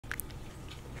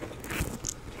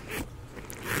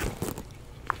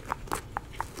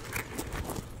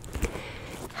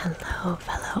Hello,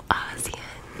 fellow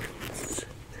Aussians.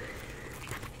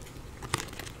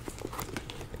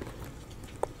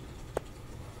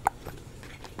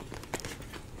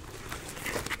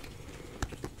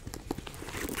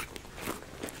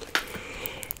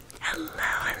 Hello,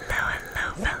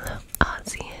 fellow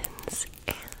Aussians,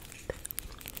 and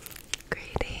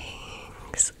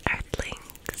greetings,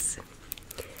 Earthlings.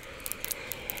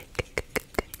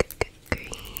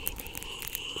 Greetings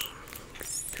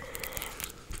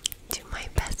to my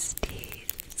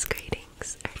besties.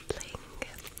 Greetings, Earthling.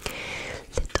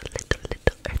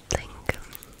 Little Earthling.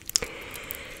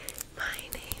 My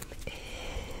name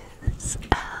is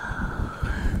Elle.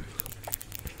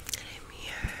 I'm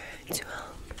here to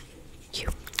help you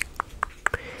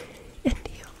and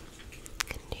you.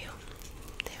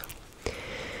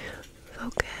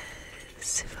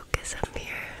 Focus up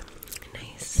here.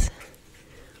 Nice.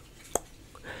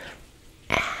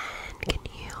 And can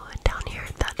you down here?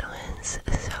 That was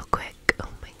so quick. Oh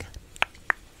my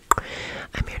god.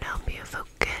 I'm here to help you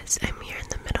focus. I'm here in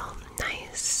the middle.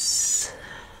 Nice.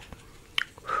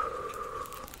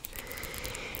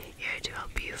 Here to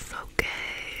help you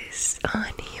focus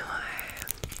on your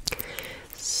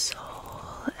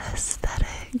soul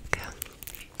aesthetic.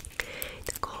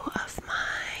 The goal of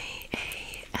my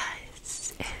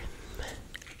ASMR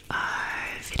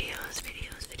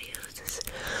videos is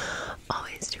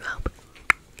always to help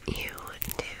you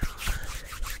to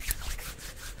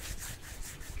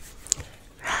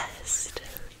rest,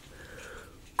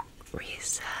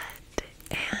 reset,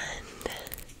 and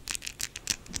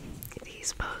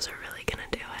these bows are really gonna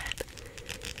do it.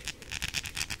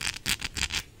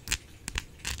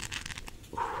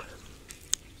 Ooh.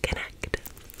 Connect,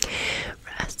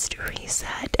 rest,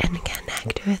 reset, and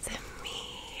connect with me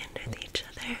and with each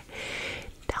other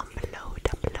down below.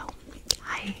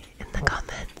 Hi in the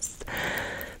comments,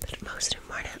 but most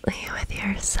importantly with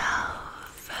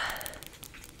yourself.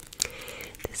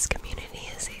 This community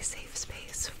is a safe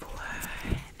space for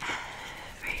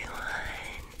everyone,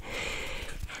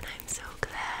 and I'm so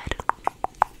glad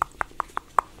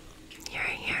you're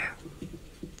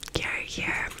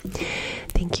here.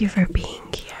 Thank you for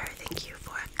being here. Thank you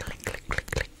for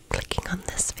clicking on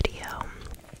this video.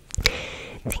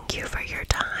 Thank you for your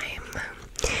time.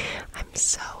 I'm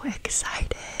so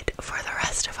excited for the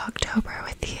rest of October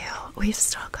with you. We've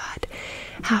still got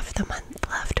half the month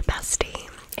left, bestie,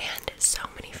 and so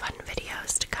many fun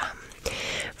videos to come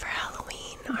for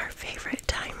Halloween, our favorite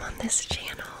time on this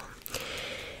channel.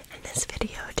 And this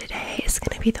video today is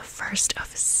going to be the first of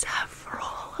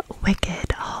several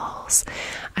Wicked hauls.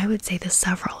 I would say the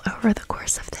several over the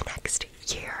course of the next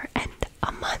year and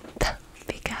a month,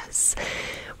 because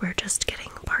we're just getting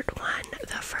part one,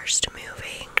 the first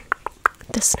movie,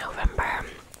 this November,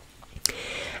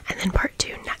 and then part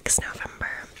two next November.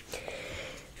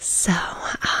 So,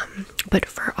 but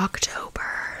for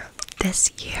October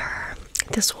this year,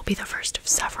 this will be the first of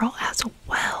several as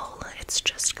well. It's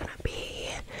just gonna be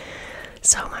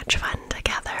so much fun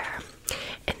together.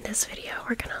 In this video,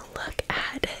 we're gonna look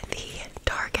at the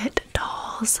Target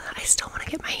dolls. I still want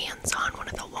to get my hands on one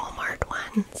of the Walmart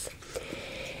ones.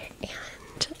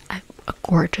 And a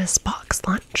gorgeous box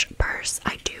lunch purse.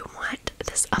 I do want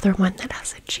this other one that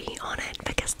has a G on it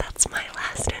because that's my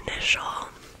last name initial.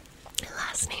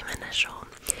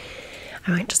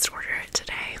 I might just order it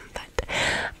today, but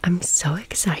I'm so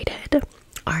excited.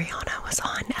 Ariana was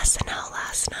on SNL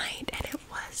last night and it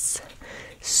was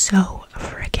so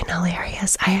freaking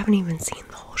hilarious. I haven't even seen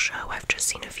the whole show. I've just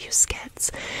seen a few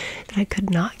skits that I could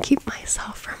not keep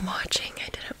myself from watching. I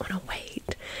didn't want to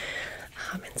wait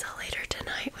until later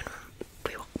tonight when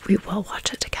we will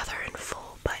watch it together in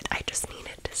full, but I just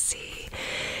needed to see.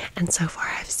 And so far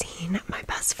I've seen My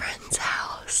Best Friend's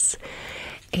House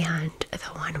and the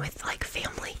one with like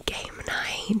family game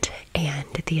night and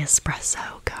the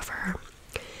espresso cover.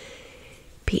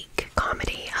 Peak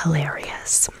comedy,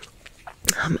 hilarious.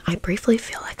 I briefly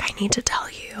feel like I need to tell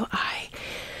you I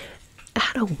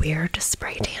had a weird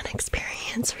spray tan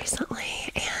experience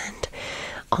recently, and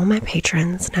all my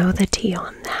patrons know the tea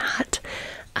on that.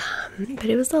 But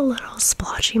it was a little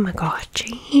splotchy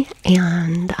magotchy,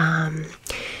 and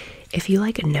if you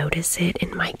like notice it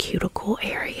in my cuticle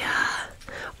area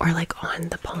or like on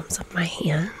the palms of my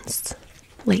hands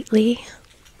lately,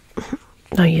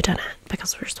 no you didn't,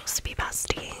 because we're supposed to be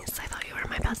besties. I thought you were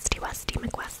my bestie, Westie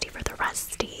McWestie for the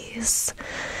resties,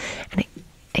 and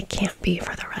it can't be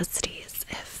for the resties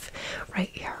if right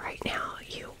here, right now,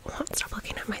 you won't stop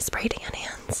looking at my spray tan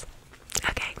hands.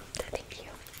 Okay, thank you.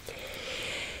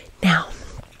 Now,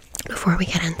 before we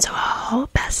get into all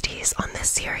besties, on this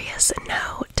serious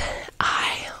note,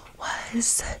 I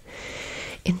was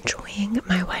enjoying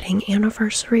my wedding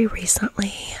anniversary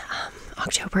recently.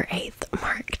 October 8th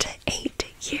marked 8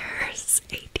 years.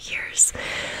 8 years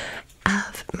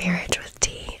of marriage with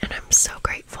T, and I'm so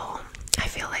grateful. I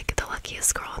feel like the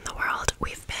luckiest girl in the world.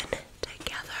 We've been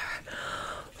together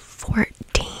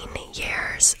 14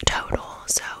 years total,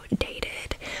 so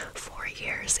dated 4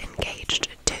 years, engaged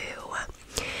 2.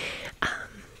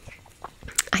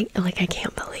 I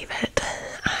can't believe it.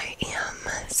 I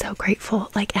am so grateful.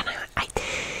 And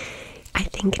I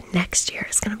think next year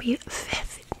is gonna be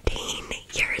 15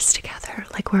 years together.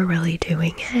 We're really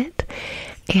doing it,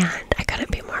 and I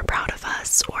couldn't be more proud of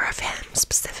us, or of him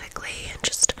specifically, and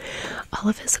just all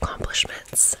of his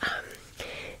accomplishments.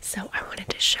 So I wanted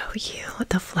to show you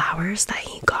the flowers that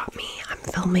he got me. I'm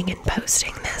filming and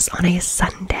posting this on a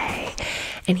Sunday,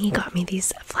 and he got me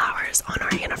these flowers on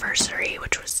our anniversary,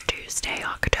 which was Tuesday,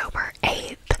 October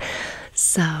 8th.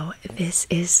 So this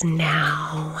is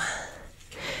now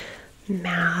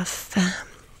math.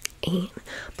 8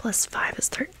 plus 5 is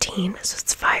 13, so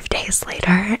it's 5 days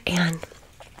later, and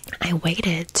I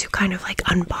waited to kind of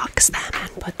unbox them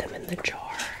and put them in the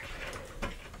jar.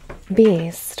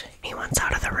 Beast, he wants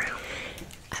out of the room.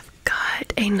 I've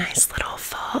got a nice little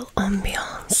fall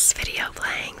ambiance video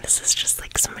playing. This is just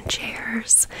some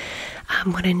chairs,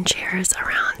 wooden chairs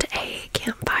around a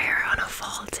campfire on a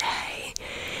fall day.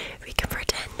 We can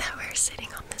pretend that we're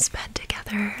sitting on this bed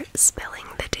together, spilling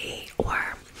the tea,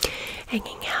 or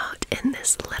hanging out in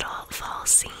this little fall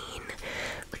scene,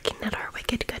 looking at our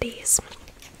wicked goodies.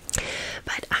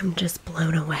 But I'm just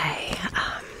blown away.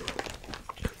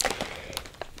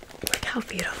 Look how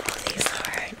beautiful these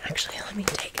are. Actually, let me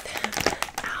take them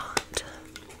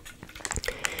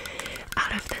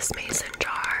out of this mason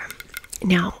jar.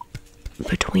 Now,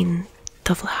 between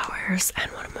the flowers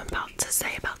and what I'm about to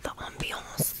say about the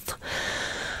ambiance,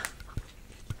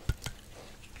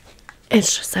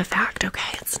 it's just a fact,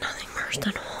 okay? It's nothing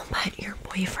personal, but your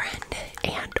boyfriend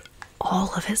and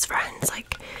all of his friends, I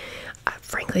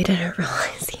frankly didn't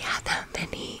realize he had that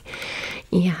many.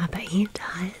 Yeah, but he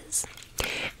does.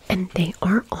 And they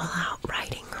are all out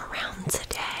riding around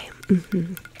today.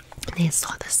 They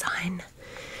saw the sign.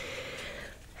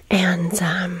 And,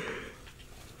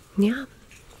 yeah.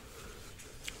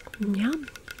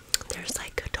 There's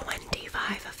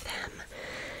 25 of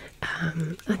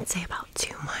them. I'd say about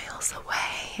 2 miles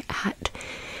away at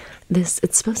this.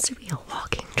 It's supposed to be a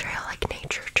walking trail,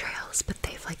 nature trails, but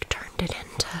they've turned it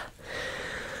into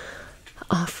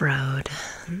off-road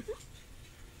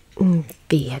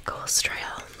vehicles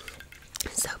trail.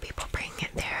 So people bring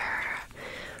their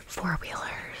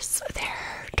 4-wheelers,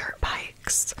 their dirt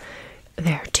bikes,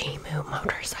 their Timu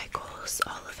motorcycles,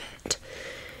 all of it.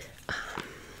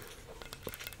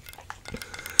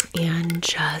 And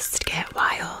just get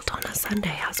wild on a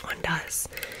Sunday, as one does.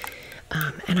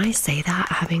 And I say that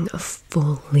having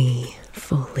fully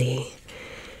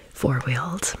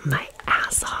 4-wheeled my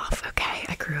ass off, okay?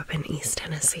 I grew up in East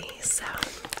Tennessee, so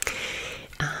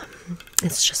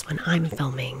it's just when I'm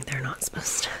filming, they're not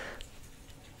supposed to.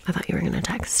 I thought you were gonna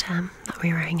text him that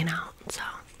we were hanging out, so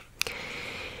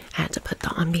I had to put the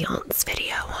ambiance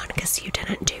video on because you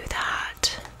didn't do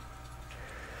that.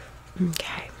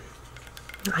 Okay.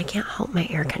 I can't help my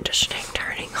air conditioning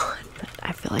turning on, but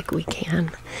I feel like we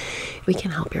can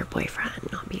help your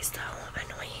boyfriend not be so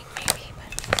annoying, maybe.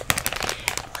 But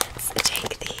let's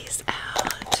take these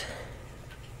out.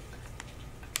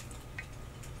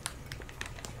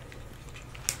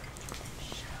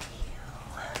 Show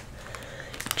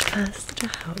you just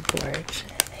how gorgeous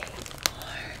they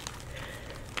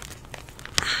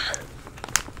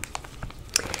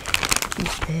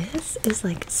are. This is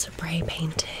spray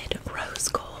painted rose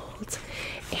gold,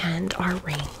 and our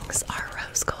rings are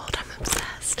rose gold. I'm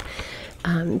obsessed.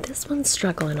 This one's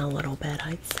struggling a little bit,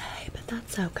 I'd say, but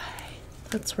that's okay.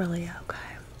 That's really okay.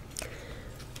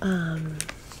 And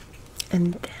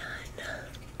then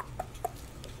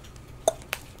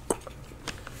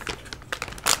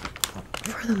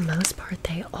for the most part,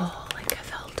 they all have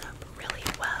held up really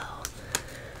well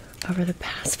over the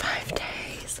past 5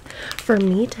 days. For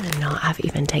me to not have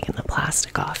even taken the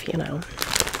plastic off, which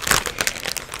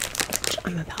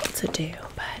I'm about to do,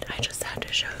 but I just had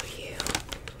to show you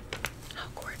how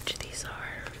gorgeous these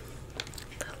are.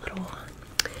 The little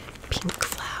pink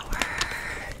flower.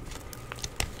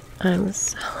 I'm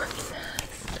so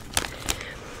obsessed.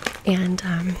 And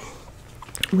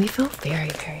we feel very,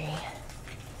 very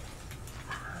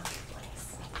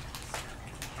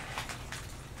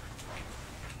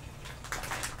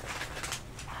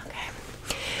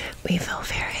we feel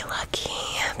very lucky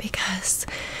because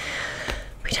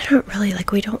we didn't really,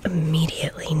 we don't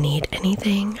immediately need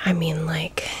anything. I mean,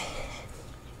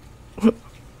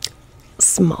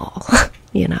 small.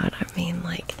 You know what I mean?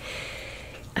 Like,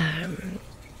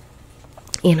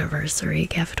 anniversary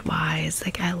gift wise,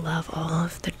 like, I love all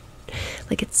of the,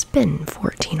 like, it's been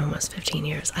 14, almost 15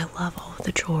 years. I love all of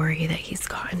the jewelry that he's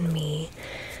gotten me.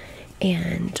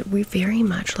 And we very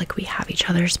much, like, we have each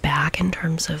other's back in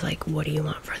terms of, like, what do you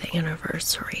want for the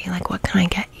anniversary? Like, what can I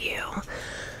get you?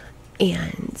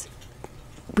 And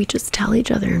we just tell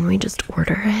each other and we just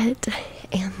order it.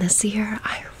 And this year,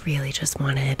 I really just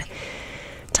wanted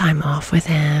time off with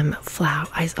him.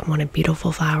 I wanted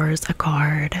beautiful flowers, a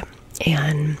card,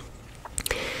 and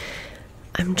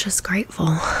I'm just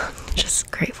grateful.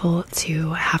 Just grateful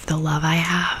to have the love I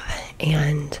have.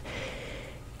 And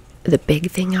the big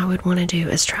thing I would want to do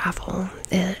is travel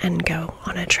and go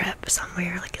on a trip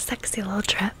somewhere, like a sexy little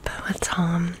trip with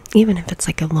Tom, even if it's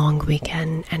like a long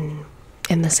weekend and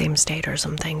in the same state or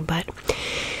something. But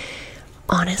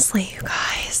honestly, you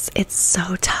guys, it's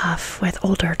so tough with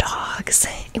older dogs.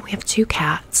 And we have 2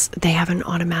 cats. They have an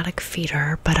automatic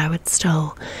feeder, but I would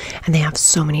still, and they have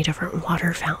so many different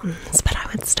water fountains, but I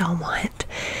would still want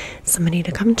somebody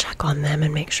to come check on them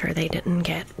and make sure they didn't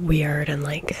get weird and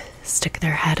like stick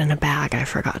their head in a bag I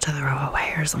forgot to throw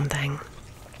away or something.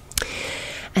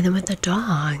 And then with the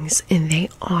dogs, and they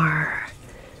are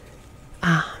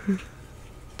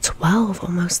 12,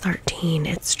 almost 13.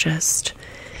 It's just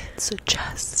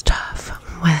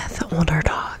tough with older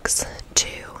dogs to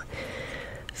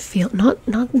feel,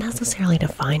 not necessarily to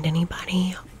find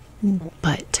anybody,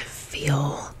 but to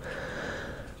feel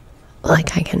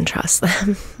like I can trust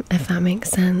them, if that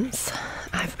makes sense.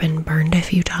 I've been burned a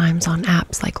few times on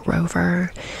apps like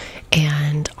Rover,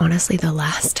 and honestly, the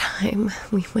last time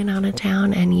we went out of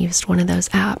town and used one of those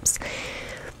apps,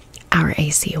 our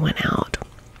AC went out.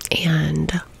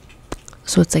 And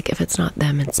so it's like, if it's not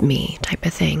them, it's me type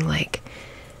of thing. Like,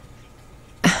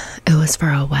 it was for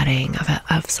a wedding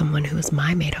of someone who was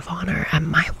my maid of honor at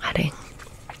my wedding.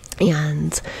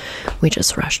 And we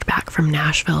just rushed back from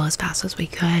Nashville as fast as we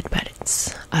could, but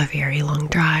it's a very long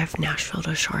drive, Nashville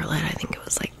to Charlotte. I think it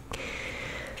was like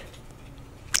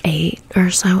 8 or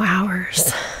so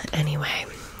hours. Anyway,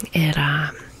 it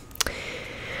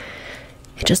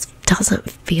just doesn't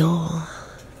feel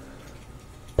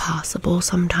possible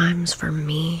sometimes for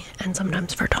me and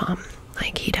sometimes for Tom.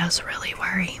 Like, he does really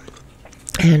worry.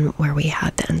 And where we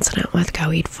had the incident with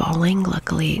Coed falling,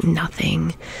 luckily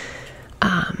nothing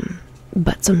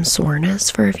but some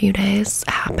soreness for a few days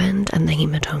happened, and the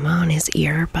hematoma on his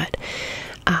ear, but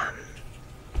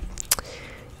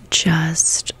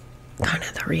just kind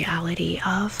of the reality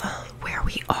of where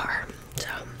we are. So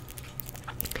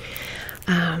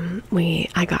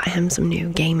I got him some new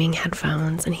gaming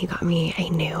headphones, and he got me a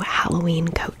new Halloween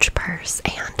Coach purse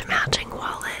and matching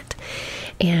wallet,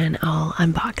 and I'll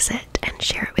unbox it and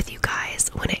share it with you guys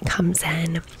when it comes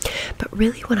in. But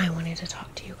really what I wanted to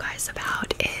talk to you guys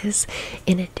about is,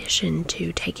 in addition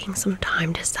to taking some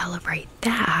time to celebrate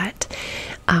that,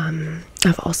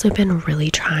 I've also been really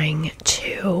trying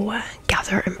to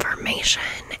gather information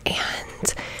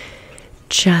and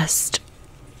just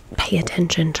pay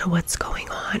attention to what's going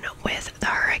on with the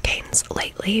hurricanes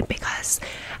lately, because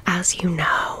as you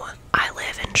know, I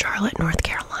live in Charlotte, North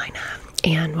Carolina,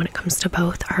 and when it comes to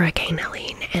both Hurricane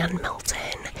Helene and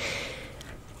Milton,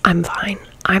 I'm fine.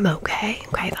 I'm okay.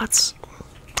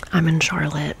 I'm in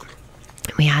Charlotte.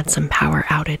 We had some power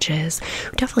outages.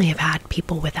 We definitely have had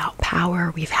people without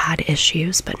power. We've had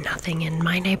issues, but nothing in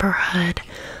my neighborhood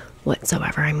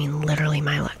whatsoever. I mean, literally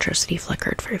my electricity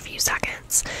flickered for a few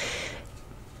seconds.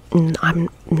 I'm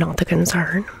not the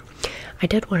concern. I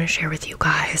did want to share with you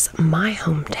guys, my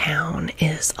hometown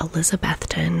is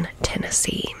Elizabethton,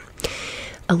 Tennessee.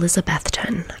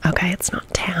 Elizabethton, okay, it's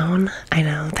not town. I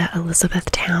know that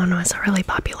Elizabethtown was a really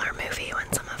popular movie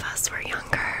when some of us were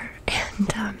younger,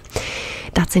 and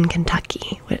that's in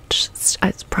Kentucky, which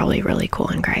is probably really cool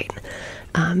and great,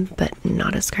 but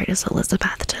not as great as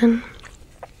Elizabethton,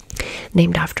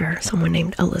 named after someone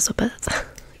named Elizabeth.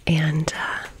 And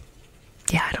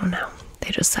yeah, I don't know.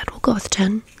 They just said, we'll go with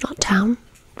 10, not town.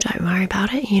 Don't worry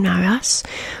about it. You know us.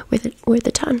 We're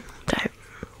the ton.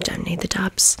 Don't need the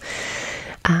dubs.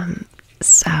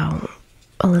 So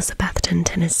Elizabethton,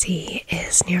 Tennessee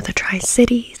is near the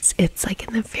Tri-Cities. It's like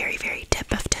in the very, very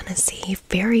tip of Tennessee,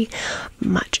 very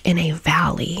much in a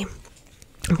valley.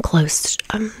 I'm close,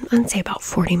 I'd say about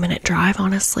 40-minute drive,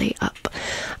 honestly, up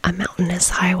a mountainous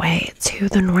highway to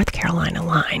the North Carolina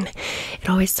line. It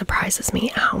always surprises me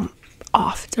how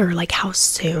often, or like how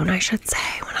soon, I should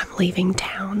say, when I'm leaving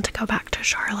town to go back to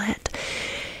Charlotte,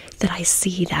 that I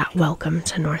see that welcome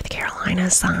to North Carolina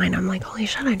sign. I'm like, holy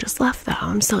shit, I just left though.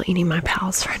 I'm still eating my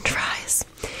pal's french fries.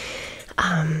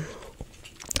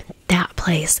 That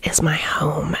place is my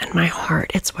home and my heart.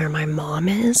 It's where my mom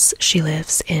is. She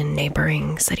lives in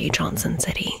neighboring city, Johnson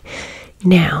City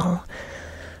now.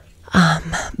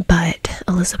 But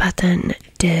Elizabethton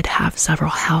did have several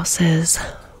houses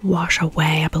wash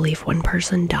away. I believe one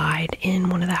person died in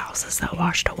one of the houses that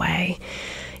washed away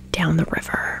down the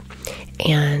river,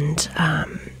 and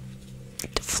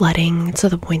flooding to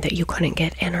the point that you couldn't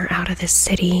get in or out of the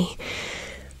city.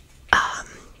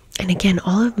 And again,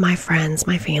 all of my friends,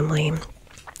 my family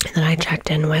that I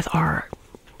checked in with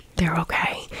they're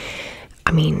okay.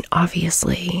 I mean,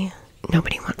 obviously,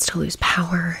 nobody wants to lose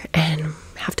power and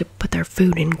have to put their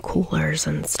food in coolers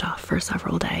and stuff for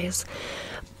several days.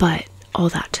 But all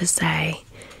that to say,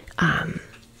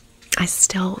 I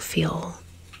still feel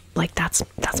like that's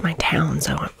my town,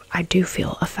 so I do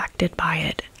feel affected by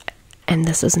it. And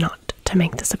this is not to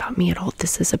make this about me at all.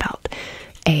 This is about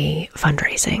a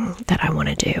fundraising that I want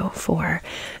to do for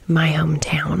my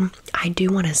hometown. I do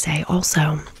want to say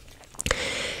also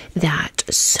that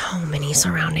so many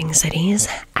surrounding cities,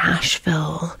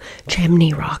 Asheville,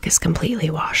 Chimney Rock is completely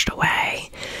washed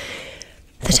away.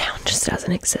 The town just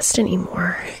doesn't exist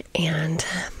anymore. And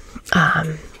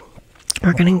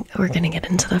we're gonna get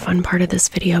into the fun part of this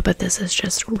video, but this is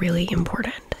just really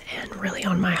important and really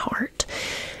on my heart.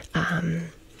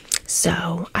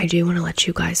 So I do want to let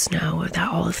you guys know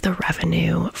that all of the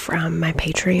revenue from my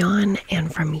Patreon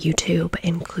and from YouTube,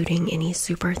 including any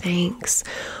super thanks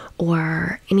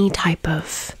or any type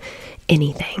of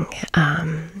anything,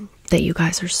 that you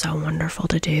guys are so wonderful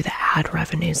to do, the ad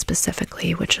revenue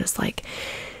specifically, which is like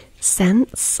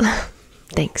cents.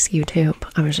 Thanks, YouTube.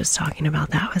 I was just talking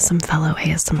about that with some fellow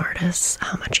ASMR artists,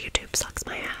 how much YouTube sucks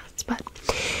my ass, but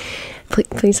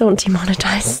please don't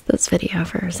demonetize this video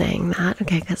for saying that,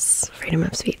 okay, because freedom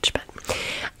of speech. But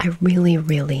I really,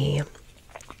 really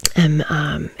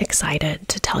am excited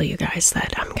to tell you guys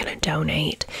that I'm going to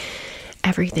donate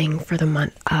everything for the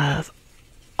month of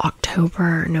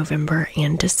October, November,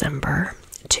 and December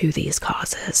to these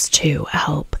causes to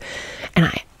help. And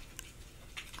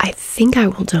I think I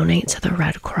will donate to the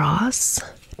Red Cross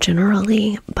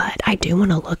generally, but I do want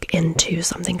to look into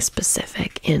something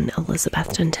specific in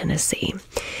Elizabethton, Tennessee.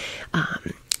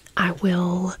 I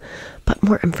will put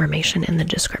more information in the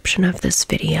description of this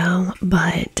video,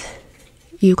 but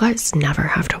you guys never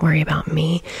have to worry about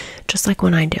me. Just like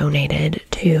when I donated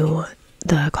to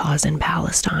the cause in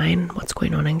Palestine, what's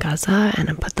going on in Gaza, and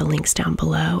I put the links down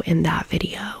below in that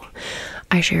video,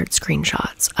 I shared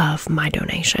screenshots of my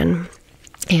donation,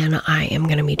 and I am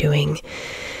going to be doing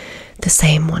the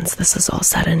same once this is all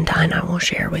said and done. I will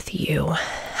share with you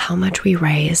how much we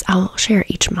raise. I'll share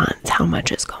each month how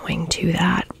much is going to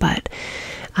that, but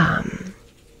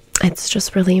it's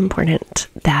just really important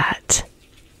that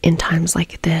in times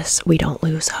like this, we don't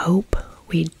lose hope.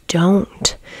 We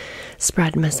don't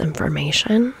spread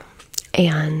misinformation,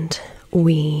 and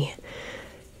we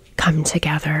come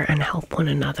together and help one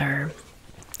another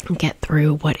get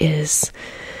through what is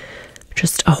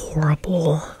just a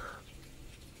horrible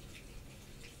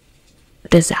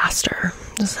disaster,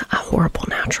 just a horrible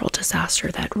natural disaster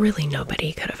that really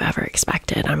nobody could have ever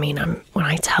expected. I mean, when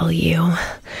I tell you,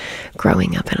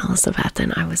 growing up in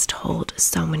Elizabethton, I was told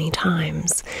so many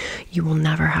times, you will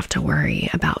never have to worry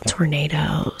about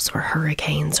tornadoes or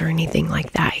hurricanes or anything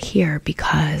like that here,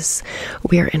 because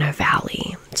we're in a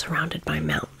valley surrounded by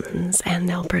mountains, and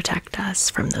they'll protect us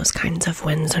from those kinds of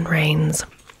winds and rains.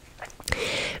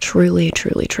 Truly,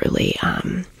 truly, truly,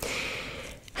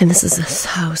 and this is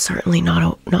so certainly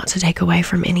not to take away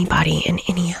from anybody in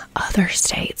any other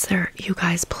states. You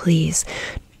guys, please,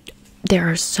 there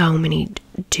are so many,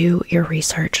 do your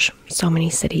research, so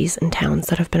many cities and towns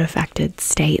that have been affected,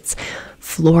 states,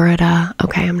 Florida,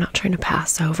 okay, I'm not trying to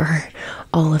pass over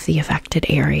all of the affected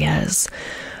areas.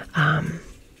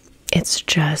 It's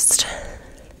just,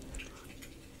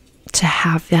 to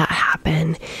have that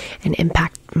happen and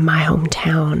impact my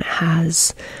hometown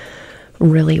has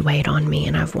really weighed on me,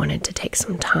 and I've wanted to take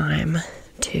some time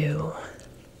to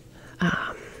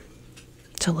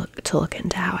look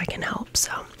into how I can help.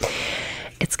 So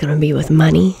it's gonna be with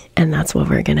money, and that's what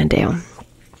we're gonna do.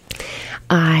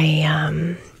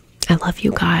 I love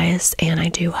you guys, and I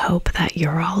do hope that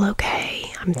you're all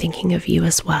okay. I'm thinking of you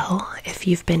as well. If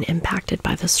you've been impacted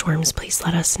by the storms, please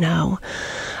let us know.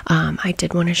 I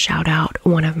did want to shout out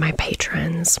one of my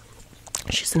patrons.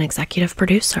 She's an executive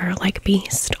producer, like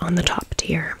Beast, on the top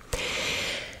tier,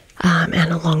 and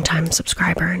a longtime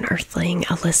subscriber and earthling,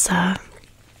 Alyssa.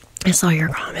 I saw your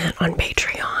comment on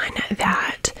Patreon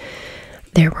that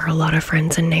there were a lot of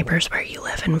friends and neighbors where you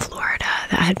live in Florida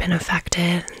that had been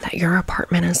affected, that your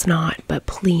apartment is not, but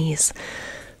please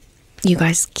you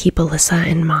guys keep Alyssa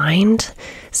in mind.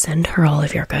 Send her all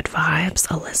of your good vibes.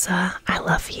 Alyssa, I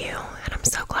love you, and I'm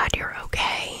so glad you're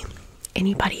okay.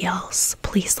 Anybody else,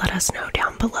 please let us know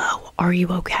down below. Are you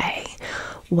okay?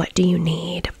 What do you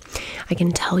need? I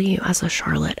can tell you, as a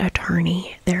Charlotte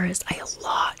attorney, there is a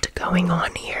lot going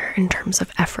on here in terms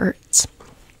of efforts.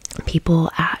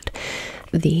 People at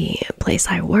the place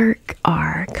I work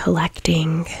are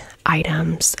collecting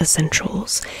items,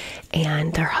 essentials,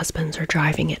 and their husbands are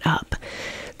driving it up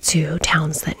to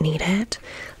towns that need it.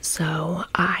 So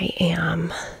I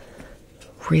am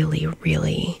really,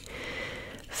 really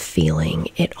feeling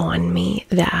it on me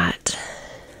that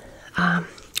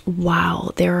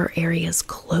while there are areas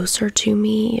closer to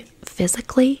me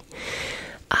physically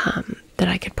that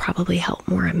I could probably help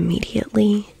more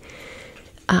immediately,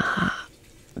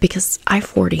 because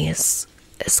I-40 is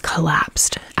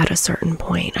collapsed at a certain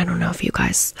point. I don't know if you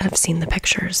guys have seen the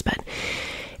pictures, but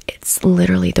it's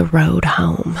literally the road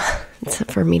home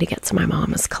for me to get to my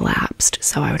mom is collapsed.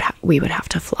 So we would have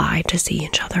to fly to see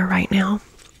each other right now.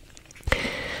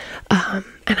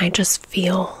 And I just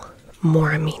feel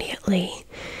more immediately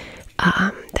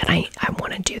that I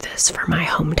want to do this for my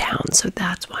hometown. So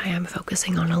that's why I'm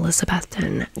focusing on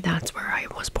Elizabethton. That's where I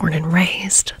was born and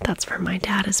raised. That's where my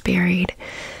dad is buried.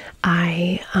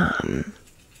 And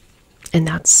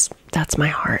that's my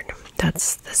heart.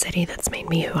 That's the city that's made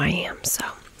me who I am. So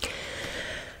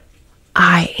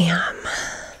I am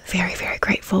very, very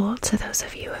grateful to those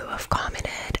of you who have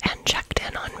commented and checked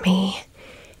in on me.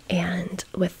 And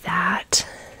with that,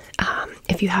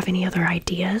 if you have any other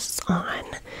ideas on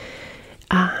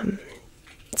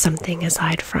something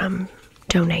aside from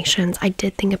donations, I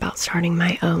did think about starting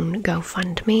my own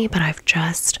GoFundMe, but I've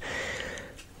just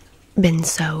been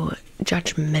so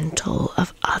judgmental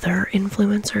of other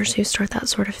influencers who start that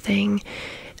sort of thing.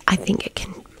 I think it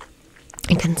can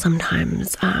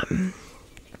sometimes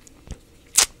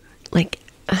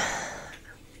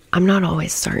I'm not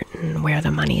always certain where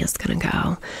the money is going to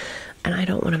go, and I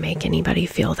don't want to make anybody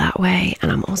feel that way.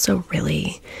 And I'm also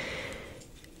really,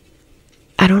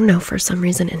 I don't know, for some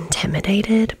reason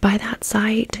intimidated by that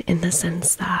site, in the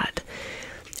sense that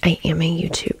I am a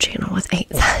YouTube channel with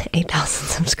 8,000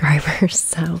 subscribers.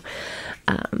 So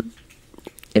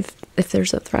if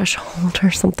there's a threshold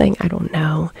or something, I don't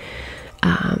know.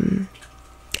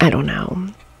 I don't know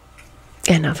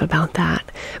enough about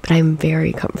that, but I'm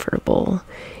very comfortable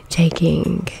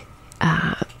taking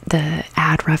the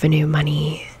ad revenue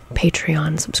money,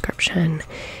 Patreon subscription,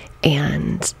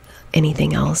 and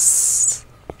anything else,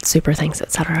 super thanks,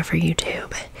 etc., for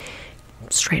YouTube,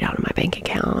 straight out of my bank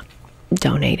account,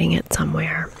 donating it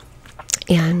somewhere.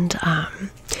 And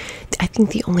I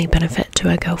think the only benefit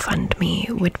to a GoFundMe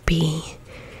would be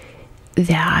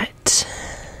that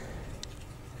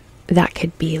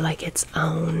could be like its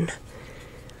own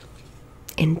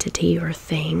entity or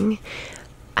thing.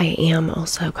 I am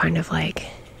also kind of like,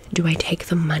 do I take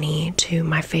the money to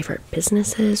my favorite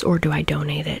businesses, or do I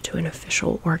donate it to an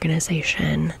official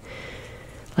organization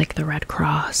like the Red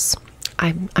Cross?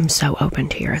 I'm so open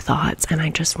to your thoughts, and I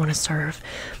just want to serve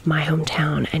my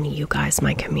hometown and you guys,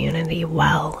 my community,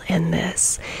 well in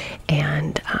this.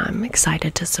 And I'm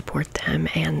excited to support them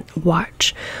and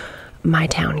watch my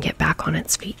town get back on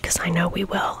its feet, because I know we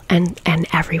will, and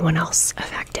everyone else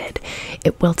affected.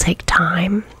 It will take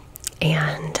time,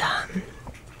 and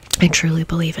I truly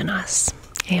believe in us.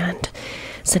 And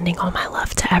sending all my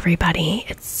love to everybody.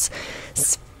 It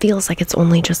feels like it's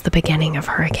only just the beginning of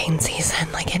hurricane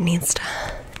season. Like, it needs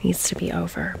to be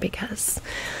over, because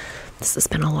this has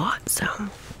been a lot. So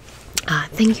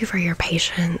thank you for your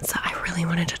patience. I really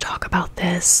wanted to talk about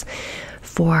this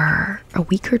for a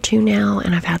week or two now,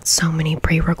 and I've had so many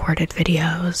pre-recorded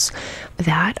videos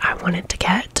that I wanted to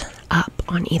get up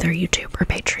on either YouTube or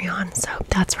Patreon. So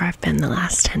that's where I've been the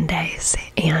last 10 days,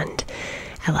 and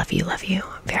I love you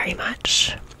very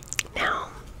much. Now,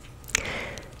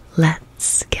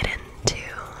 let's get into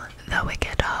the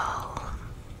wicked haul.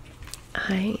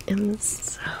 I am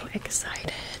so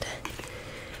excited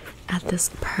at this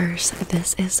purse.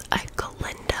 This is a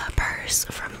Glinda purse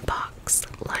from Box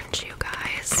Lunch, you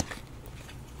guys.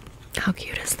 How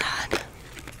cute is that?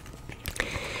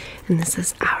 And this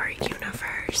is Our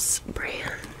Universe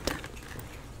brand.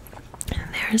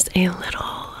 And there's a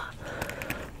little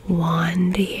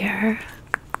wand here.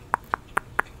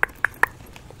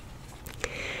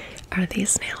 Are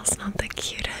these nails not the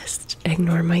cutest?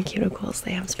 Ignore my cuticles,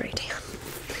 they have spray tan.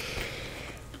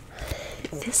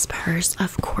 This purse,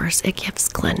 of course, it gives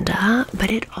Glinda, but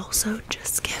it also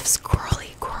just gives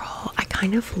girly girl. I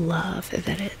kind of love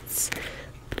that it's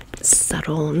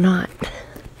subtle, not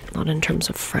in terms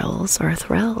of frills or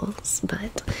thrills,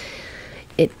 but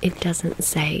it doesn't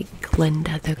say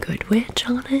Glinda the Good Witch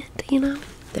on it, you know?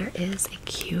 There is a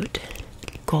cute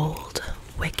gold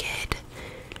wicked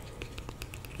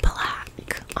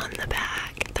plaque on the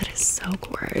back that is so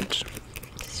gorge.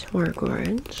 So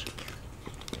gorge.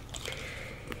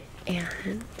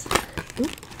 And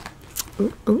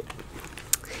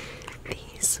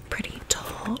these pretty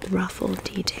tall ruffle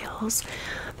details.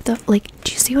 Like,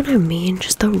 do you see what I mean?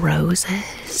 Just the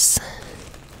roses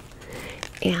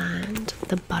and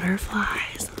the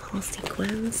butterflies and little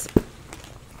sequins.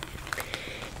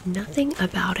 Nothing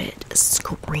about it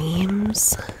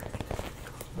screams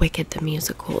Wicked the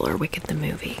musical or Wicked the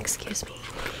movie, excuse me.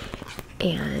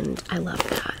 And I love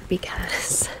that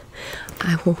because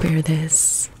I will wear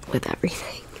this with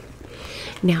everything.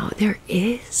 Now, there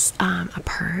is a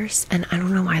purse, and I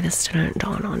don't know why this didn't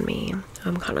dawn on me.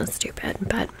 I'm kind of stupid,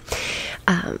 but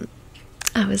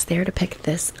I was there to pick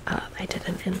this up. I did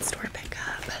an in-store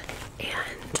pickup,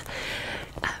 and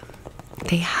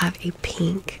they have a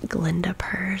pink Glinda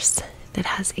purse that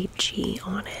has a G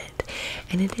on it,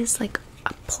 and it is like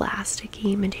a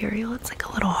plasticky material. It's like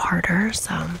a little harder,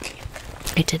 so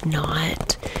it did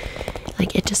not,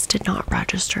 like, it just did not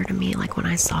register to me. Like, when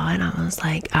I saw it, I was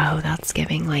like, oh, that's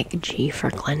giving like G for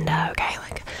Glinda, okay.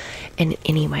 Like, and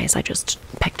anyways, I just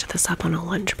picked this up on a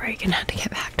lunch break and had to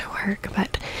get back to work.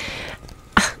 But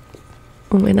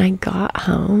when I got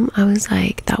home, I was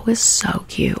like, that was so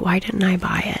cute, why didn't I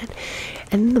buy it?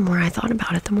 And the more I thought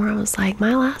about it, the more I was like,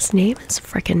 my last name is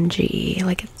frickin' G.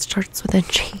 Like, it starts with a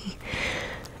G.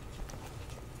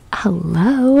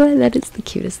 Hello, that is the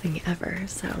cutest thing ever.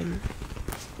 So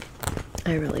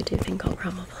I really do think I'll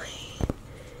probably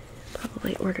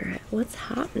order it. What's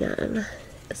happening?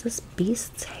 Is this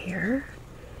beast's hair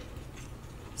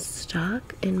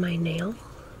stuck in my nail?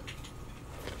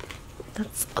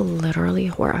 That's literally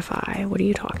horrifying. What are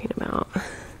you talking about?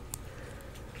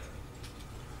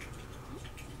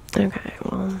 Okay,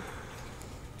 well,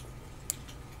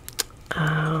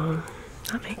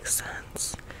 that makes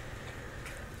sense.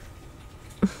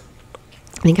 I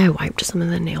think I wiped some of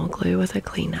the nail glue with a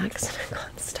Kleenex and it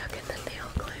got stuck in the nail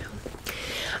glue.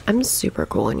 I'm super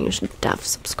cool, and you should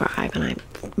subscribe, and I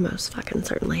most fucking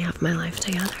certainly have my life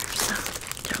together, so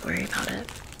don't worry about it.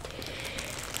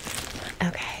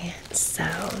 Okay, so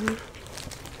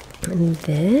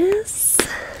this,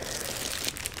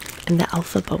 and the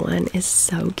alphabet one is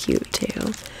so cute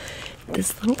too.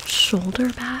 This little shoulder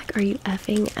bag, are you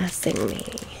effing S-ing me?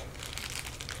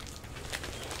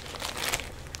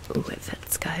 Ooh, it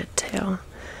fits good too.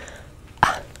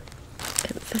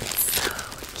 It fits so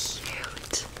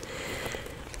cute.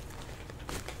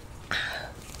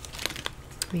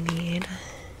 We need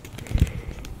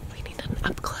an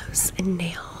up close and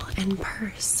nail and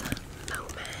purse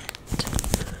moment.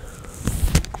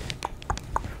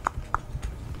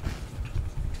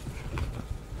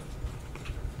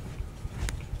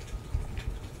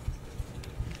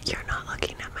 You're not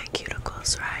looking at my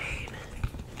cuticles, right?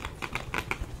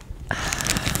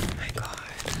 Oh my god.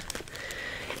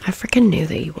 I freaking knew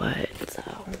that you would, so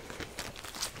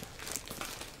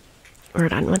we're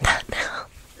done with that now.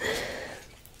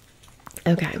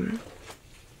 Okay.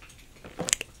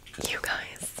 You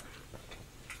guys.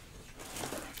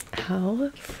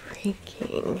 How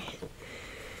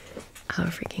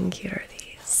freaking cute are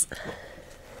these?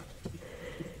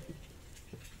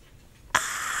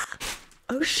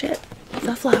 Oh shit,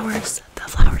 the flowers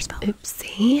fell.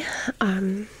 Oopsie.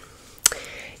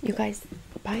 You guys,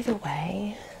 by the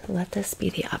way, let this be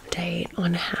the update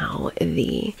on how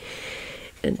the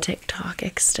TikTok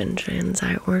extensions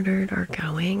I ordered are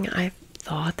going. I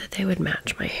thought that they would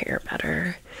match my hair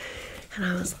better, and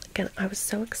I was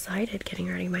so excited getting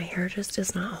ready. My hair just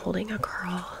is not holding a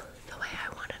curl the way I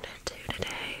wanted it to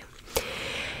today.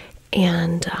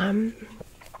 And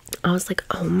I was like,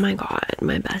 oh my god,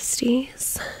 my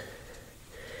besties,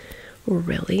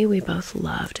 really, we both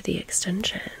loved the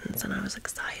extensions, and I was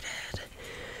excited,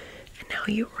 and now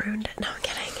you ruined it. No, I'm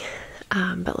kidding.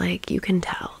 But like, you can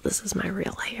tell this is my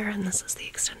real hair and this is the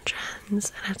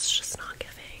extensions, and it's just not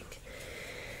giving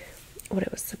what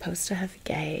it was supposed to have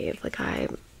gave. Like, I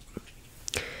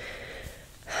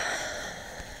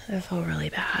feel really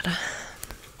bad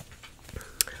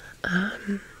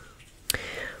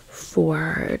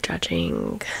for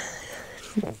judging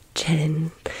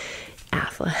Jen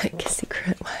Affleck,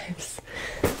 Secret Wives.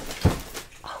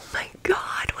 Oh my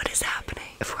god, what is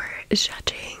happening? For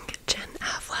judging Jen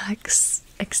Affleck's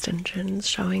extensions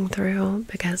showing through,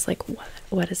 because like,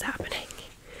 what is happening?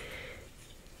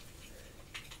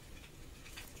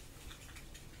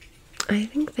 I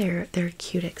think they're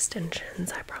cute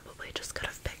extensions. I probably just could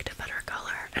have picked a better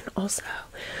color. And also,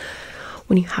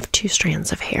 when you have 2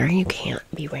 strands of hair, you can't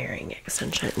be wearing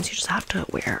extensions. You just have to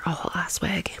wear a whole ass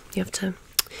wig. You have to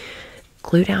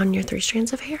glue down your 3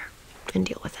 strands of hair and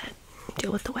deal with it.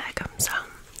 Deal with the wig. So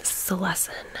this is a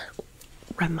lesson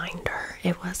reminder.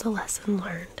 It was a lesson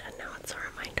learned, and now it's a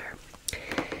reminder.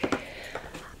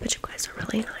 But you guys are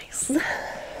really nice.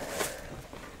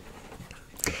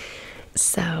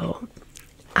 So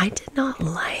I did not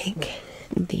like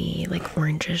the like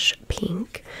orangish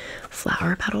pink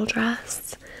flower petal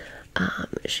dress.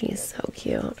 She's so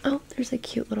cute. Oh, there's a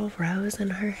cute little rose in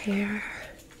her hair.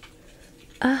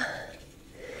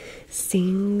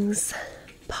 Sings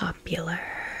popular.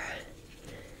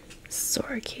 So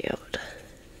cute.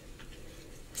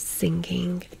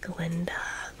 Singing Glinda.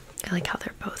 I like how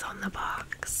they're both on the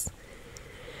box.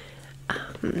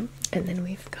 And then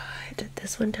we've got,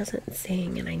 this one doesn't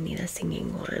sing and I need a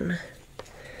singing one.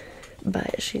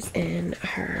 But she's in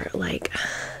her, like,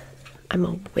 I'm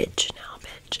a witch now,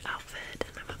 bitch outfit,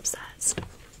 and I'm obsessed.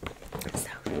 So,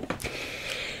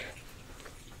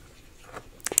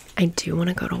 I do want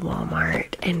to go to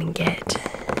Walmart and get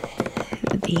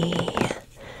the,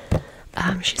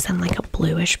 she's in like a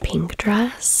bluish pink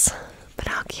dress, but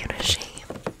how cute is she?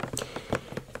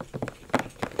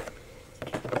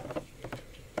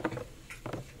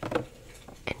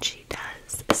 And she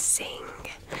does sing.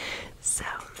 So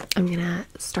I'm gonna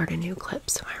start a new clip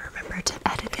so I remember to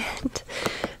edit it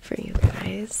for you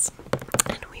guys,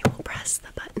 and we will press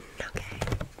the button. Okay,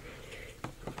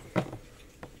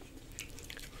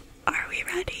 are we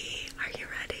ready? Are you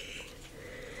ready?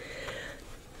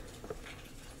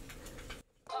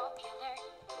 Popular.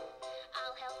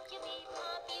 I'll help you be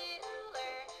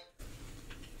popular.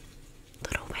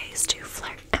 Little ways to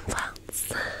flirt and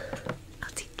flounce.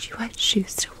 I'll teach you what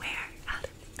shoes to wear, how to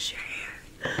fix your hair.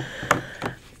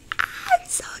 I'm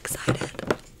so excited.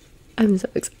 I'm so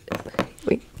excited.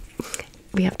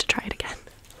 We have to try it again.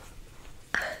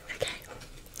 Okay.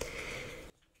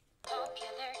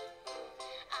 Popular.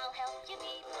 I'll help you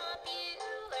be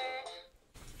popular.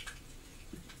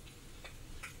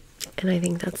 And I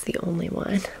think that's the only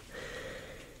one.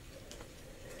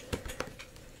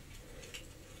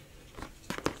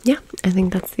 Yeah, I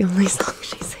think that's the only song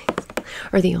she sings.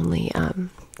 Or the only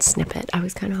snippet. I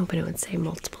was kind of hoping it would say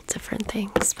multiple different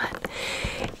things, but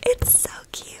it's so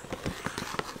cute.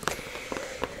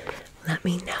 Let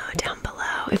me know down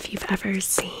below if you've ever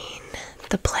seen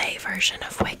the play version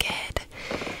of Wicked.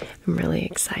 I'm really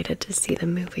excited to see the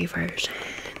movie version.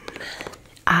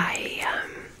 I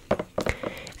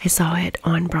saw it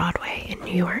on Broadway in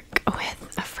New York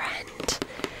with a friend.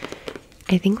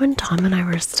 I think when Tom and I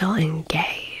were still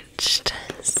engaged.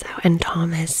 So, and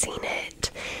Tom has seen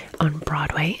it on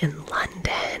Broadway in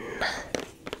London.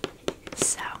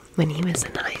 So, when he was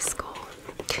in high school.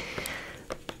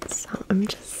 So, I'm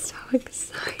just so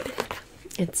excited.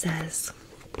 It says,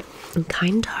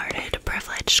 kind-hearted,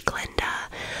 privileged Glinda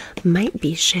might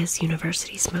be Shiz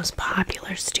University's most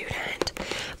popular student,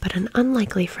 but an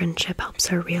unlikely friendship helps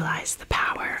her realize the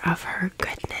power of her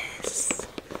goodness.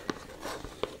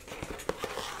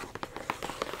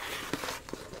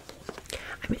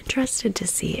 I'm interested to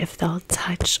see if they'll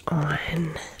touch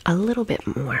on a little bit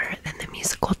more than the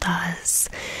musical does.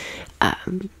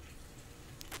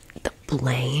 The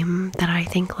blame that I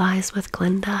think lies with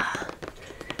Glinda.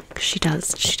 She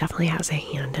definitely has a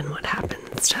hand in what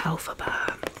happens to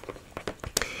Elphaba.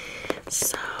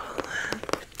 So,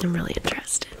 I'm really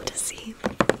interested to see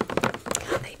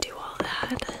how they do all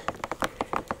that.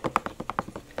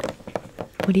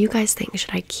 What do you guys think?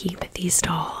 Should I keep these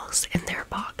dolls in their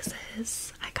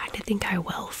boxes? I kind of think I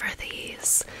will for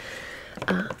these.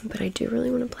 But I do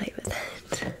really want to play with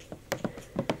it.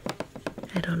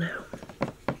 I don't know.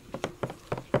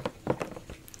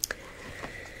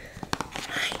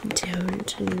 I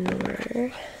don't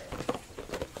know.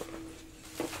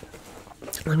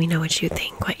 Let me know what you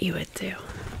think, what you would do.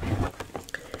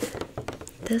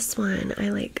 This one, I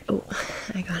like, oh,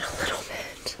 I got a little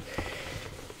bit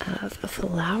of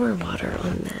flower water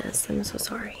on this. I'm so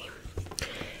sorry.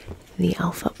 The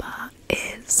Elphaba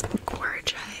is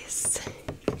gorgeous.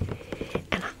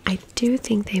 And I do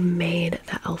think they made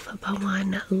the Elphaba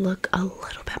one look a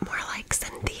little bit more like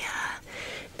Cynthia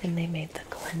than they made the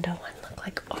Glinda one look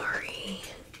like Ari.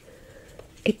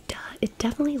 It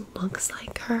definitely looks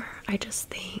like her. I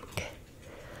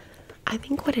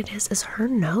think what it is her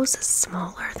nose is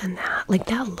smaller than that. Like,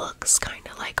 that looks kind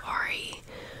of like Ari.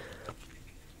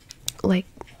 Like,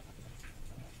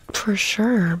 for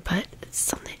sure, but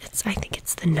I think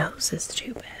it's the nose is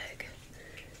too big.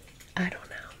 I don't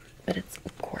know, but it's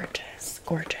gorgeous.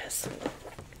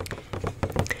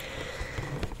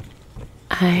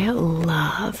 I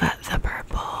love the purple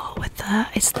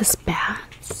Is this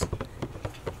bats?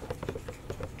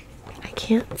 I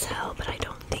can't tell, but I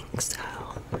don't think so.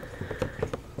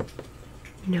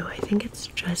 No, I think it's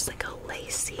just like a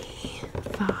lacy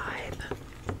vibe.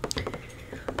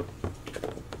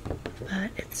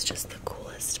 But it's just the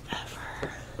coolest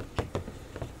ever.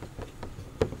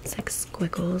 It's like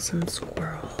squiggles and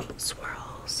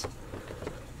swirls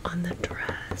on the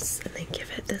dress, and they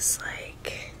give it this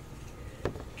like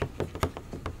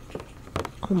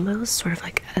almost sort of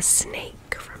like a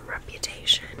snake from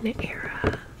Reputation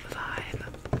era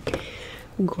vibe.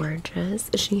 Gorgeous.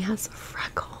 She has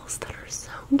freckles that are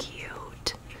so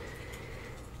cute.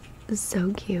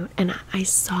 So cute. And I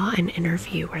saw an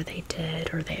interview where they did,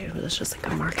 it was just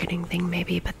like a marketing thing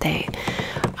maybe, but they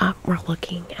were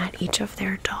looking at each of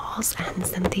their dolls, and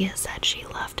Cynthia said she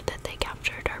loved that they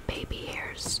captured her baby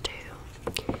hairs too.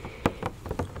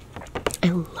 I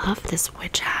love this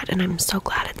witch hat, and I'm so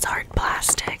glad it's hard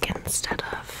plastic instead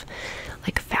of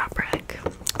like fabric,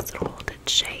 so it'll hold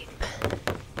its shape.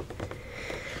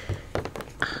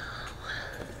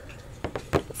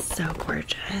 So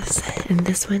gorgeous. And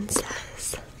this one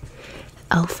says,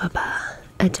 Elphaba,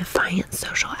 a defiant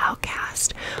social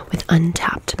outcast with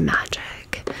untapped magic.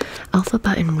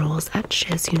 Elphaba enrolls at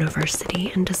Shiz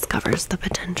University and discovers the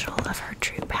potential of her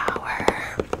true power.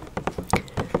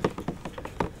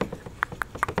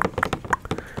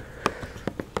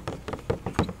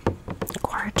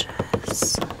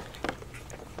 Gorgeous.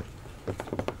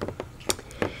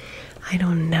 I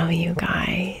don't know, you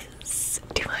guys.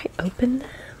 Do I open them?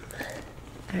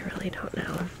 I really don't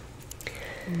know.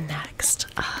 Next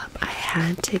up, I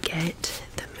had to get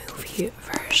the movie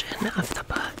version of the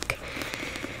book.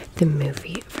 The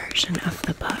movie version of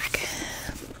the book.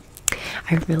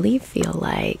 I really feel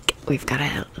like we've got to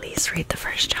at least read the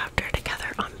first chapter together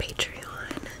on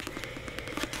Patreon.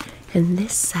 And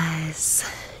this says,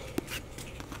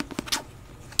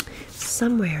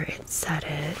 somewhere it said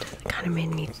it kind of made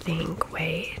me think,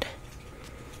 wait,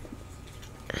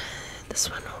 this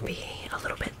one will be a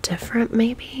little bit different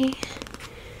maybe.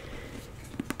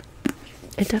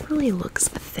 It definitely looks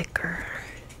thicker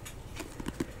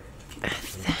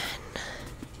than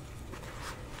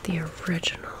the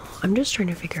original. I'm just trying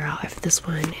to figure out if this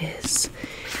one is,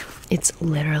 it's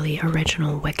literally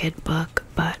original Wicked book,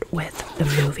 but with the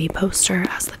movie poster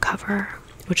as the cover,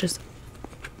 which is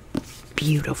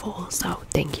beautiful. So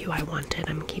thank you, I want it,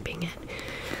 I'm keeping it.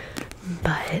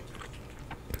 But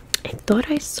I thought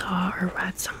I saw or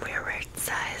read somewhere where it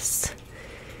says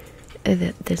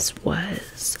that this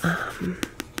was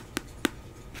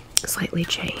slightly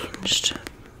changed,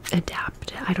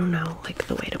 adapted. I don't know like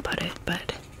the way to put it,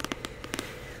 but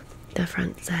the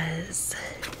front says,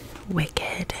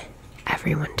 Wicked,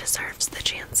 everyone deserves the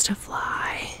chance to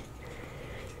fly.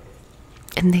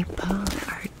 And they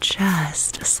both are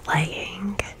just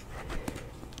slaying.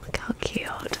 Look how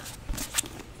cute.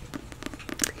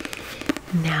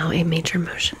 Now a major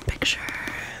motion picture,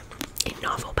 a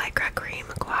novel by Gregory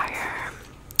Maguire.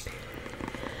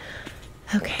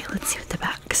 Okay, let's see what the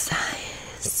back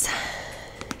says.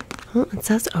 Well, it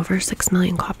says over 6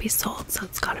 million copies sold, so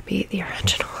it's gotta be the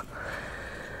original.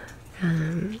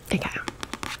 Okay.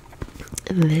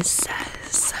 This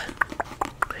says,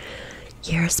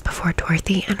 years before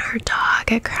Dorothy and her dog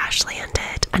had crash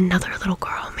landed, another little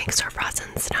girl makes her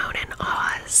presence known in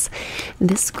Oz.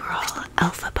 This girl,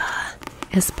 Elphaba,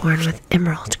 is born with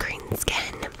emerald green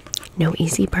skin. No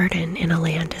easy burden in a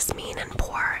land as mean and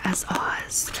poor as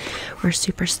Oz, where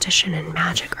superstition and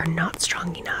magic are not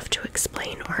strong enough to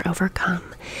explain or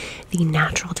overcome the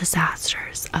natural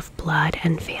disasters of blood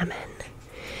and famine.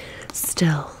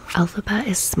 Still, Elphaba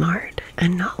is smart,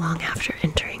 and not long after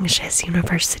entering Shiz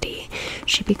University,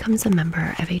 she becomes a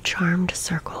member of a charmed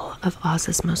circle of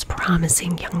Oz's most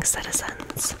promising young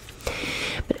citizens.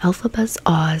 But Elphaba's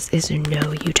Oz is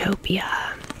no utopia.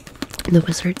 The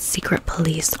wizard's secret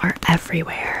police are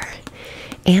everywhere.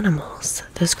 Animals,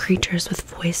 those creatures with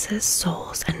voices,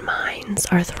 souls, and minds,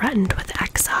 are threatened with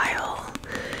exile.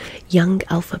 Young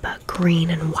Elphaba, green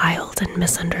and wild and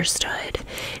misunderstood,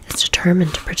 is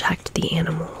determined to protect the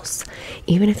animals,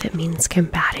 even if it means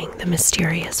combating the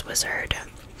mysterious wizard.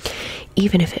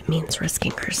 Even if it means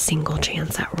risking her single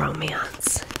chance at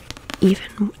romance.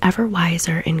 Even ever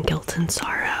wiser in guilt and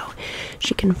sorrow,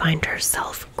 she can find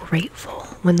herself grateful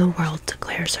when the world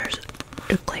declares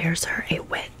her a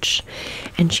witch,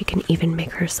 and she can even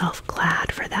make herself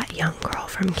glad for that young girl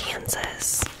from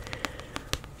Kansas.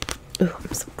 Ooh,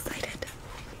 I'm so excited.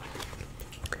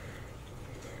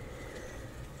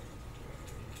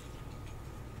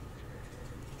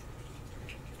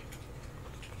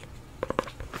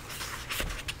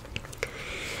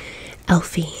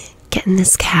 Elfie, Get in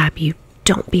this cab, you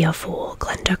don't be a fool,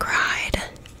 Glenda cried.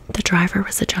 The driver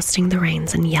was adjusting the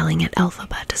reins and yelling at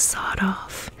Elphaba to saw it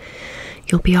off.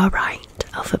 You'll be all right,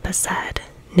 Elphaba said.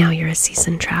 Now you're a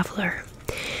seasoned traveler.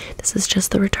 This is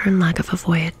just the return leg of a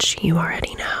voyage you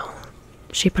already know.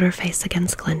 She put her face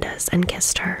against Glenda's and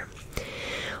kissed her.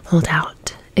 Hold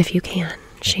out, if you can,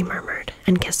 she murmured,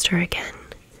 and kissed her again.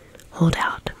 Hold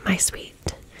out, my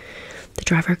sweet. The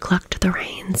driver clucked the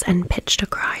reins and pitched a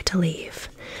cry to leave.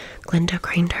 Glenda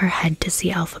craned her head to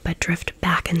see Elphaba drift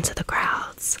back into the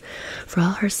crowds. For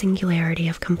all her singularity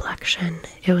of complexion,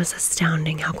 it was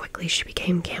astounding how quickly she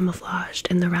became camouflaged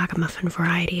in the ragamuffin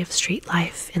variety of street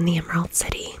life in the Emerald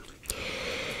City.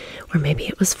 Or maybe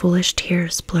it was foolish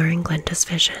tears blurring Glenda's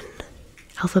vision.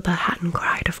 Elphaba hadn't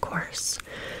cried, of course.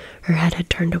 Her head had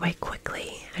turned away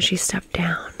quickly as she stepped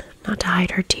down, not to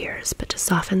hide her tears, but to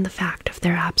soften the fact of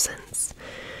their absence.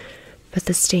 But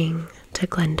the sting, to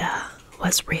Glenda,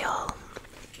 was real.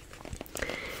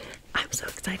 I'm so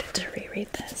excited to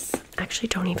reread this. I actually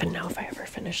don't even know if I ever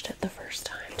finished it the first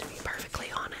time, to be perfectly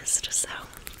honest, so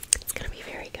it's gonna be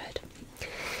very good.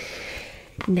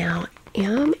 Now,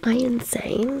 am I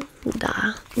insane?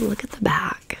 Duh. Look at the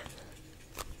back.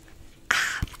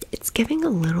 It's giving a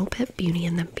little bit Beauty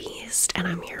and the Beast, and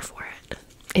I'm here for it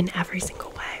in every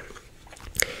single way.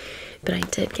 But I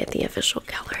did get the official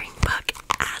coloring book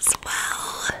as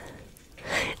well.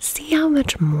 See how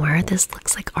much more this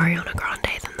looks like Ariana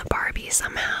Grande than the Barbie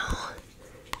somehow?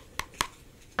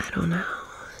 I don't know.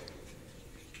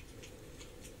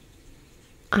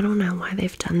 I don't know why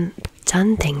they've done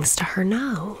things to her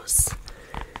nose.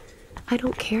 I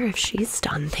don't care if she's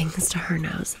done things to her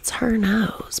nose. It's her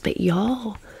nose. But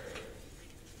y'all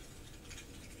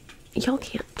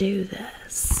can't do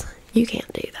this. You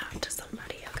can't do that to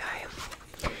somebody, okay?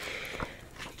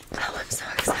 Oh, I'm so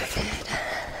excited.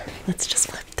 Let's just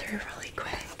flip through really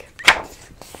quick.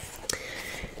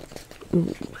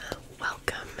 Ooh,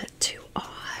 welcome to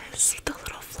Oz, the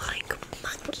little flying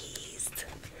monkeys.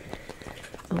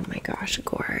 Oh my gosh,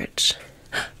 gorge.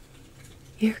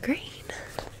 You're green.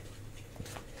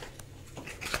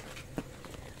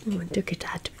 Look at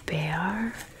that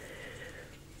bear.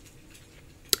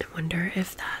 I wonder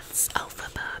if that's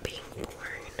Elphaba being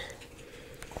born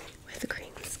with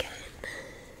green skin.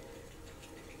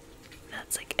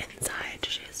 That's like inside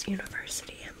his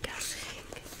university, I'm guessing.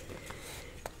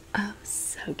 Oh,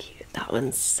 so cute. That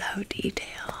one's so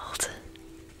detailed.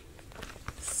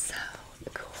 So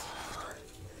cool.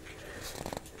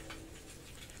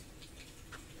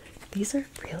 These are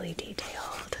really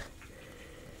detailed.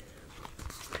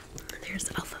 There's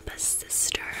Elphaba's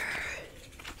sister,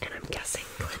 and I'm guessing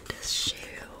Glenda's shoe.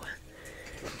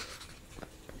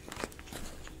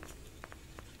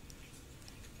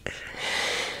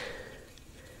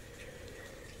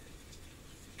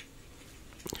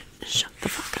 Shut the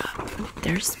fuck up.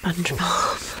 There's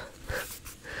SpongeBob.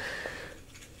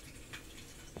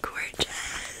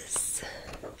 Gorgeous.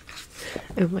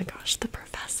 Oh my gosh, the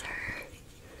professor.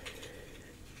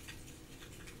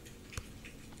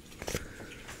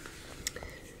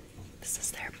 This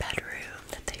is their bedroom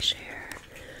that they share.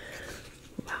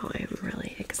 Wow, I'm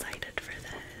really excited for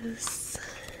this.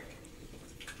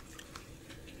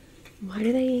 Why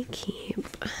do they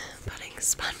keep putting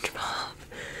SpongeBob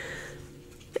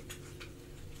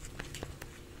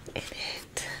in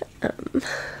it?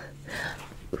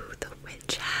 Ooh, the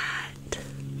witch hat.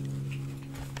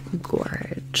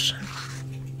 Gorge.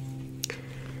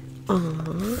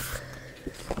 Aww.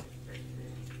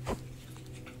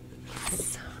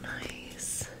 So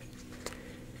nice.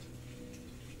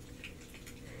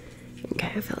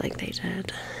 Okay, I feel like they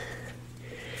did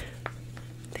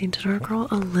our girl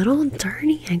a little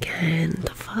dirty again.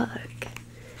 The fuck?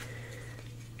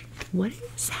 What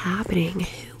is happening?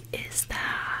 Who is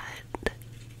that?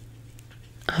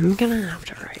 I'm gonna have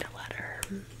to write a letter.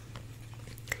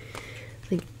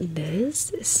 Like,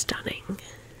 this is stunning.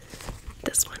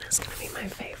 This one is gonna be my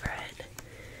favorite.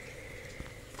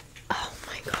 Oh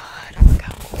my god, look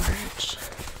how gorgeous.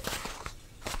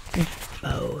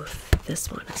 Both.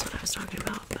 This one is what I was talking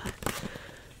about, but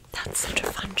that's such a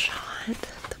fun shot.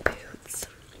 The boots.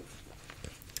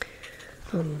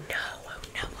 Oh no, oh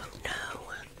no, oh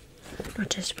no. Not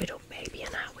just little baby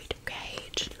in that little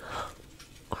cage.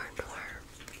 Or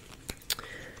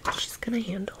Norm. She's gonna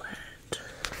handle it.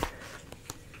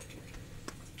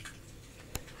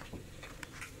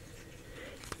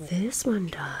 This one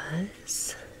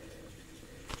does,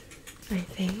 I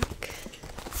think,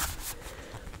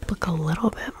 look a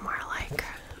little bit more like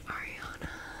Ariana.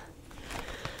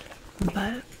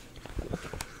 But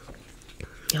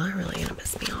y'all are really gonna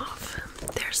piss me off.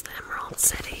 There's the Emerald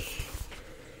City.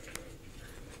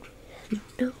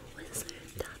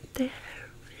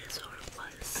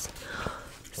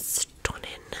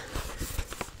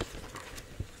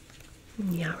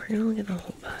 Yeah, we're gonna look at the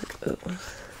whole book. Ooh.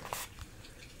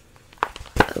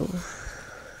 Oh,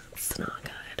 it's not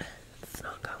good. It's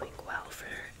not going well for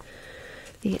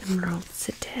the emeralds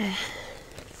today.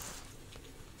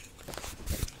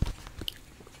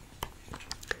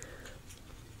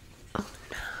 Oh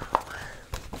no.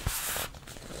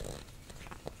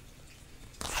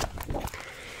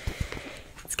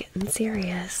 It's getting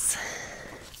serious.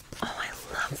 Oh, I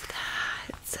love that.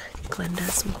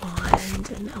 Glinda's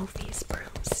wand and Elfie's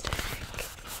broomstick.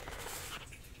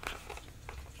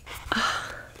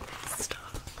 Ah,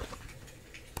 stop.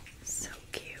 So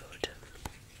cute.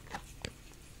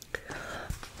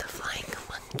 The flying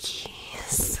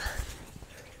monkeys.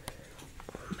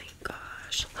 Oh my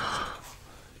gosh.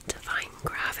 Divine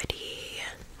gravity.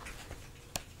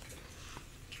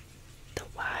 The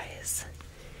wise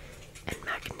and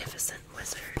magnificent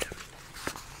wizard.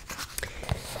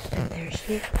 And there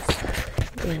she is.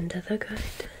 Glinda the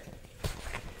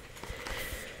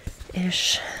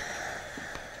Good-ish.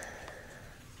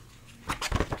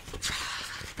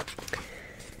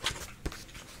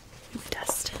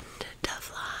 Destined to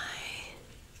fly.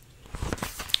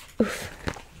 Oof.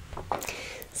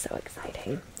 So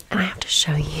exciting. And I have to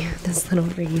show you this little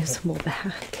reusable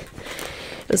bag.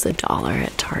 It was $1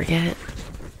 at Target.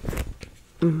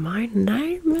 My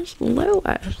name is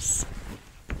Lewis.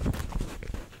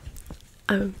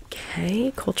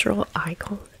 Okay, cultural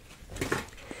icon.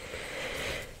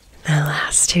 The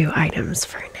last two items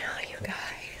for now, you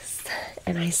guys.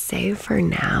 And I say for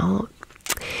now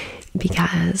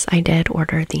because I did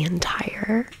order the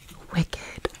entire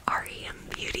Wicked REM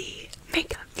Beauty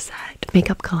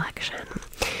makeup collection.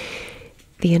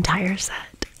 The entire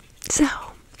set. So,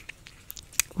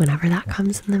 whenever that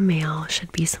comes in the mail,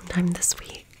 should be sometime this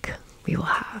week, we will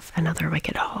have another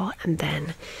Wicked haul. And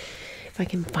then if I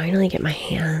can finally get my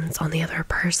hands on the other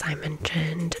purse I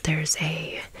mentioned, there's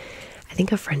I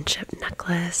think a friendship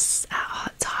necklace at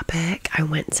Hot Topic. I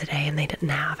went today and they didn't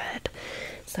have it.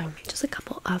 So just a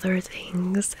couple other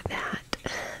things that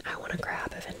I want to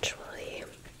grab eventually.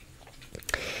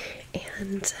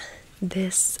 And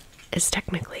this is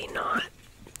technically not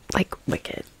like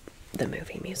Wicked, the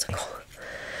movie musical.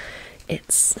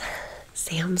 It's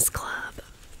Sam's Club.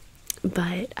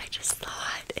 But I just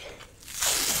thought,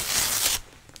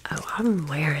 oh, I'm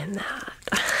wearing that.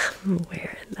 I'm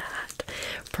wearing that.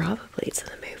 Probably to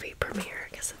the movie premiere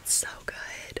because it's so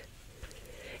good.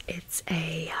 It's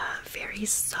a very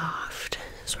soft,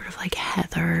 sort of like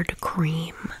heathered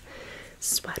cream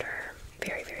sweater.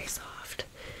 Very, very soft.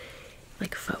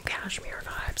 Like faux cashmere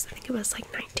vibes. I think it was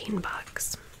like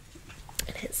 $19.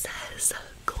 And it says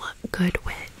Good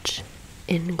Witch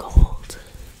in gold.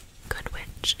 Good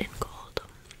Witch in gold.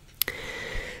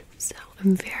 So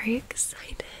I'm very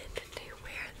excited to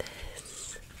wear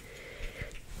this.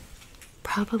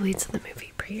 Probably to the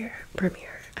movie premiere.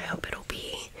 I hope it'll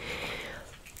be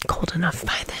cold enough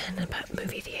by then, but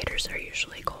movie theaters are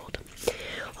usually cold.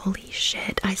 Holy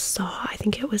shit, I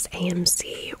think it was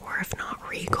AMC, or if not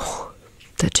Regal,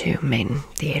 the two main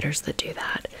theaters that do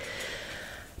that.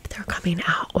 But they're coming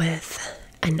out with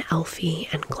an Elfie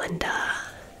and Glinda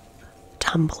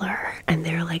tumbler, and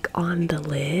they're like on the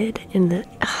lid in the,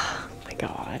 oh my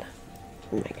god,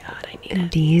 I need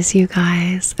it. These, you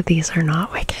guys, these are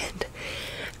not Wicked,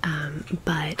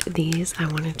 but these I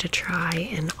wanted to try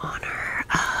in honor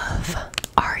of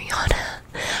Ariana.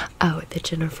 Oh, the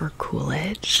Jennifer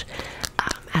Coolidge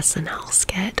SNL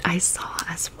skit I saw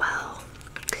as well.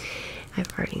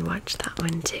 I've already watched that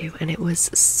one too, and it was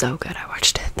so good. I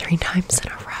watched it 3 times in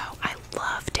a row. I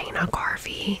love Dana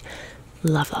Carvey.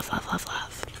 Love, love, love, love,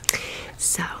 love.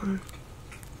 So,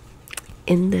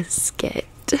 in this skit,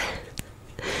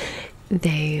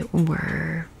 they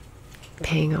were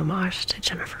paying homage to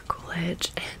Jennifer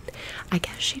Coolidge, and I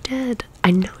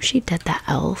know she did the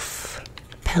Elf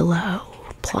pillow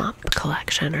plump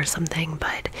collection or something,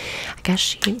 but I guess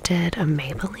she did a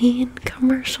Maybelline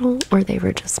commercial, or they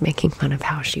were just making fun of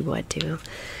how she would do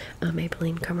a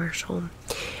Maybelline commercial,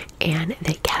 and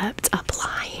they kept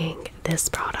applying this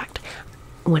product.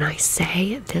 When I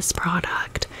say this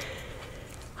product,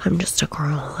 I'm just a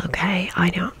girl, okay?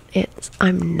 I'm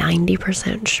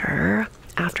 90% sure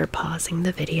after pausing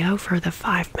the video for the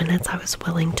 5 minutes I was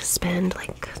willing to spend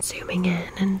like zooming in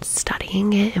and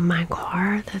studying it in my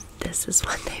car, that this is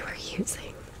what they were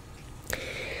using.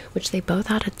 Which they both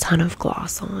had a ton of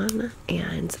gloss on,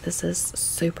 and this is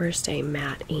Super Stay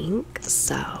Matte ink,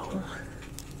 so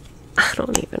I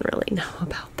don't even really know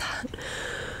about that.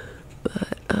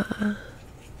 But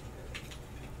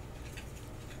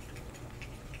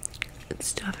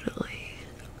it's definitely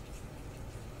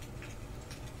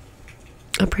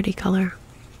a pretty color.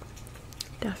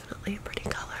 Definitely a pretty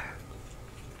color.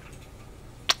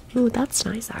 Ooh, that's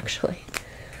nice actually.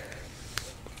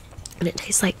 And it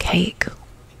tastes like cake.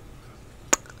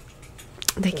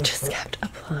 They just kept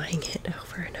applying it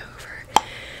over and over.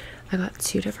 I got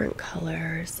 2 different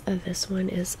colors. This one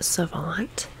is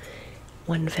Savant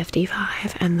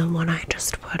 155, and the one I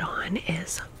just put on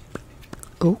is,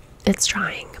 oh, it's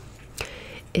trying,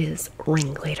 is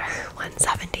Ringleader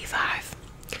 175.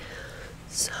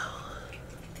 So,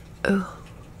 oh,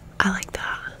 I like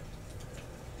that.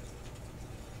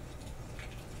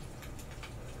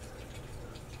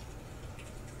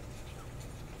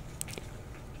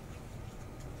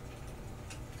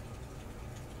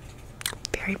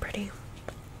 Very pretty.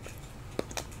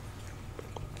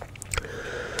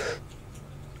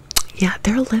 Yeah,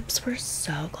 their lips were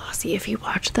so glossy. If you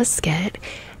watch the skit,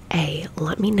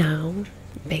 let me know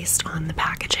based on the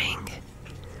packaging.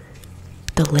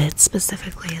 The lid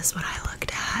specifically is what I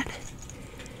looked at.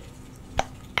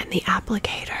 And the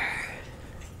applicator,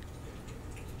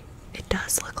 it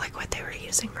does look like what they were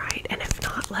using, right? And if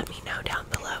not, let me know down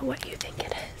below what you think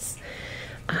it is.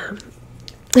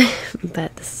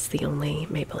 But this is the only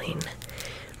Maybelline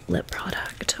lip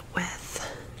product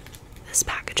with this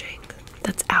packaging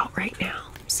that's out right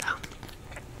now. So,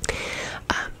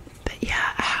 but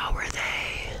yeah, how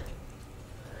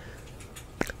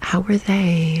were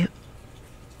they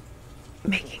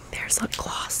making theirs look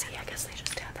glossy? I guess they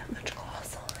just had that much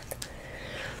gloss on.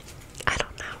 I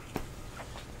don't know.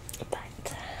 But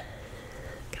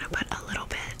I'm gonna put a little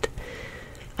bit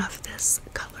of this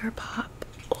ColourPop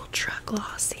Ultra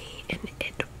Glossy and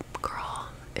It Girl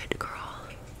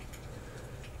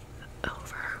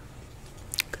over,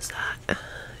 because that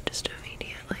just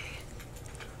immediately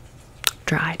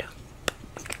dried.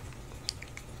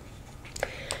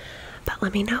 But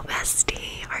let me know,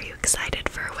 bestie, are you excited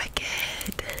for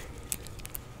Wicked?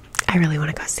 I really want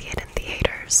to go see it in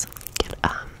theaters. Get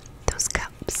those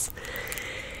cups.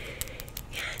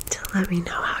 And let me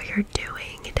know how you're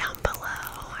doing down below.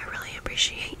 I really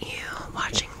appreciate you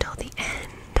watching till the end.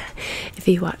 If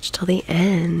you watch till the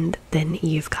end, then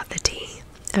you've got the tea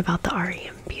about the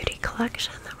REM Beauty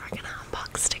collection that we're gonna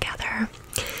unbox together.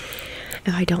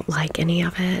 If I don't like any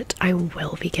of it, I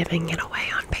will be giving it away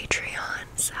on Patreon,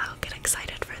 so get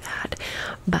excited for that.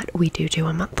 But we do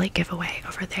a monthly giveaway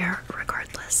over there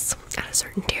regardless at a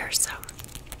certain tier, so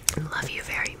I love you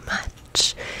very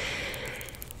much.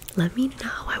 Let me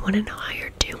know. I want to know how you're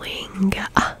doing.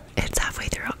 It's halfway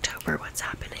through October. What's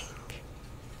happening?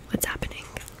 What's happening?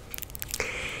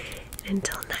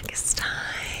 Until next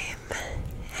time,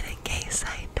 and in case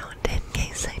I don't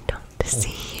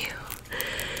see you,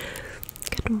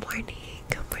 good morning,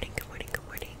 good morning, good morning, good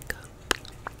morning,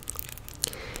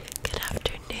 good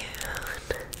afternoon,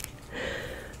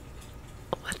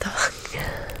 what the fuck,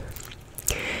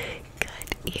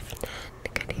 good evening,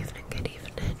 good evening, good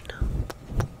evening, and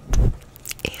good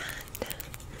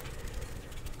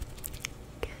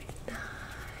night,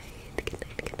 good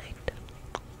night, good night.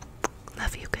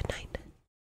 Love you, good night.